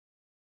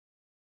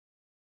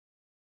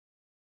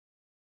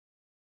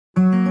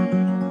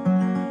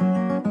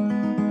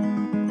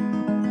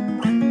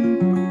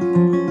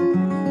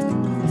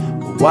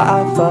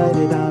Why fight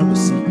it? I was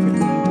secretly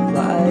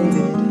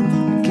delighted.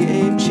 I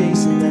gave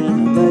chase and then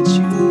I let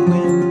you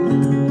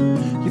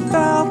in. You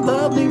felt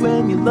lovely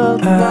when you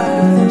looked like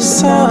a I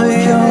saw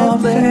your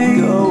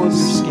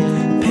face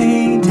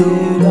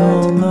painted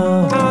on the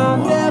wall. I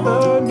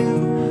never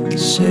knew.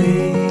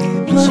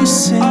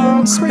 Shapeless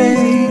and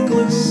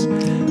spaceless,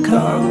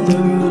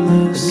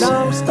 colorless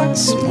and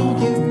small.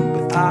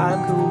 I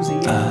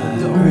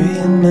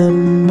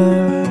remember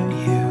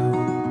you,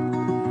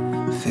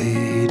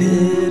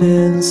 faded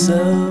and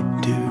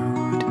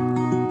subdued.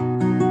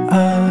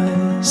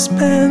 I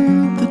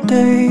spent the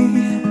day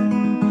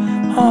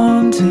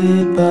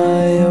haunted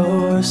by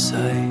your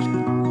sight,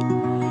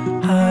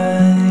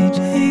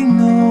 hiding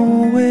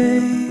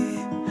away,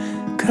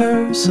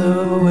 curse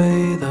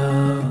away the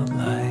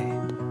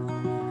light.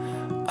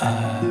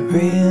 I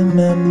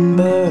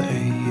remember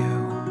you,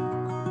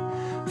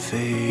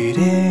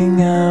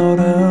 fading out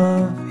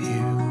of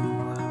view.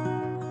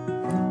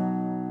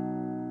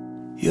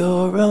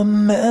 You're a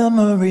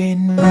memory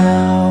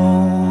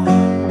now,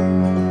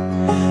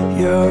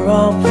 you're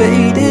all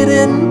faded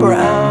and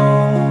brown.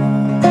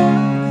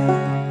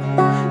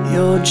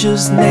 You're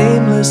just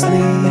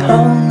namelessly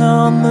hung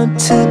on the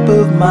tip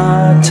of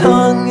my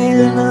tongue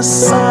in a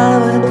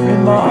silent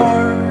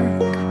remark.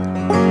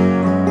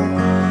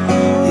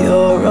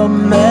 You're a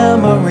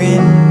memory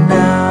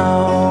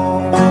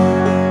now,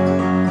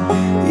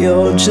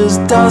 you're just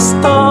dust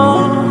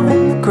on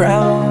the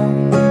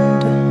ground,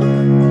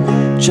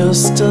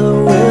 just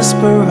a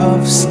whisper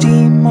of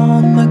steam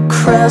on the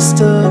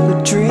crest of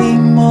a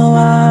dream while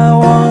I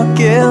walk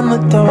in the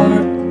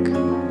dark.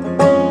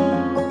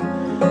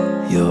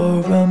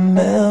 You're a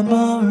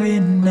memory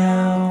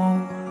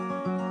now.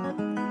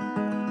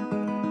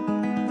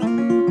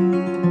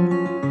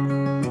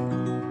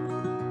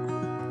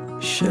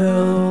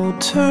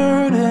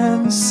 Sheltered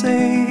and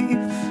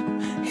safe,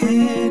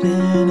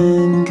 hidden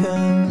and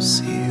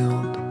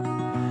concealed,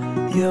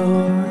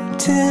 your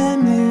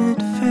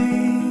timid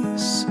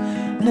face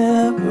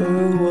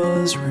never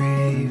was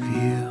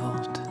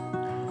revealed.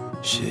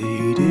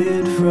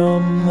 Shaded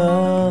from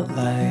the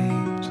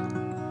light,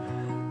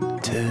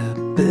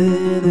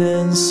 tepid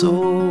and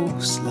so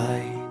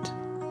slight.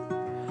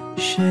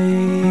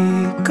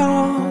 Shake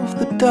off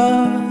the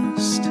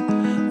dust,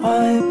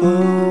 wipe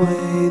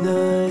away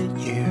the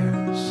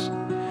years,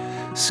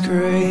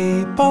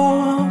 scrape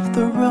off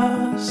the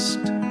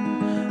rust,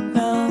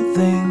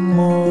 nothing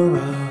more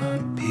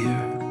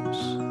appears.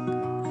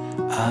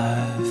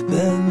 I've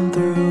been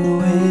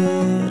through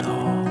it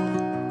all,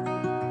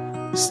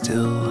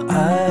 still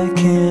I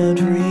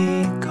can't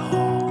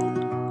recall.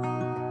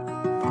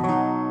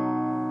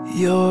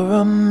 You're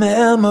a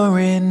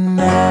memory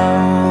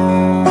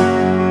now,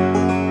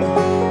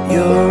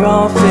 you're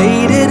all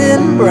faded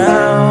and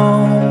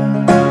brown.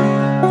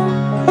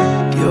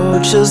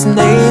 You're just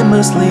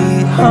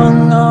namelessly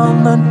hung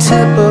on the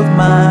tip of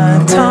my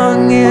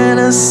tongue in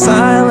a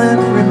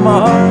silent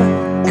remark.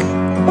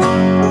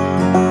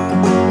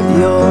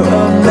 You're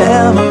a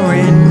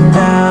memory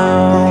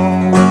now,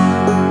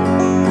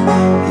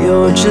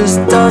 you're just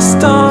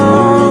dust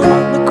on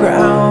the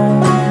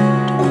ground,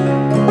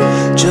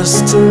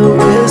 just a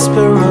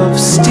whisper of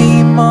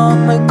steam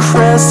on the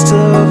crest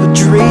of a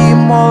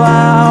dream while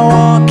I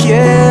walk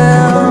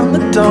in the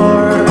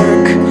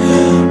dark.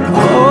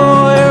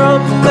 Oh, you're a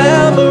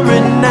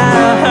memory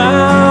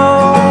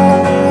now,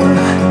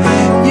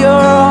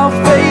 you're all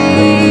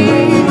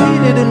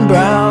faded and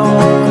brown.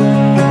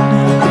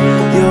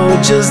 You're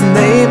just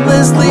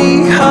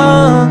namelessly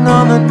hung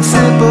on the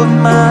tip of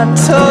my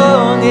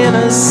tongue in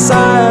a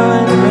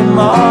silent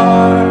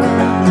remark.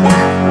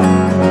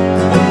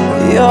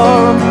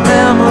 You're a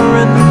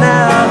memory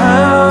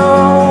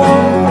now,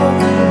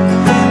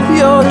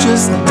 you're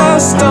just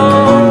dust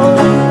on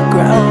the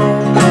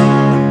ground,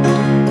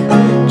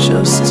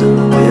 just a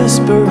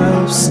whisper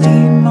of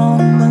steam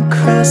on the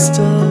crest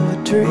of a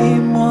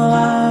dream while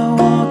I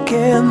walk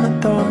in the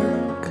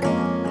dark.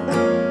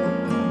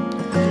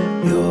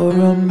 You're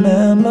a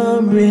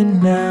memory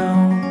now.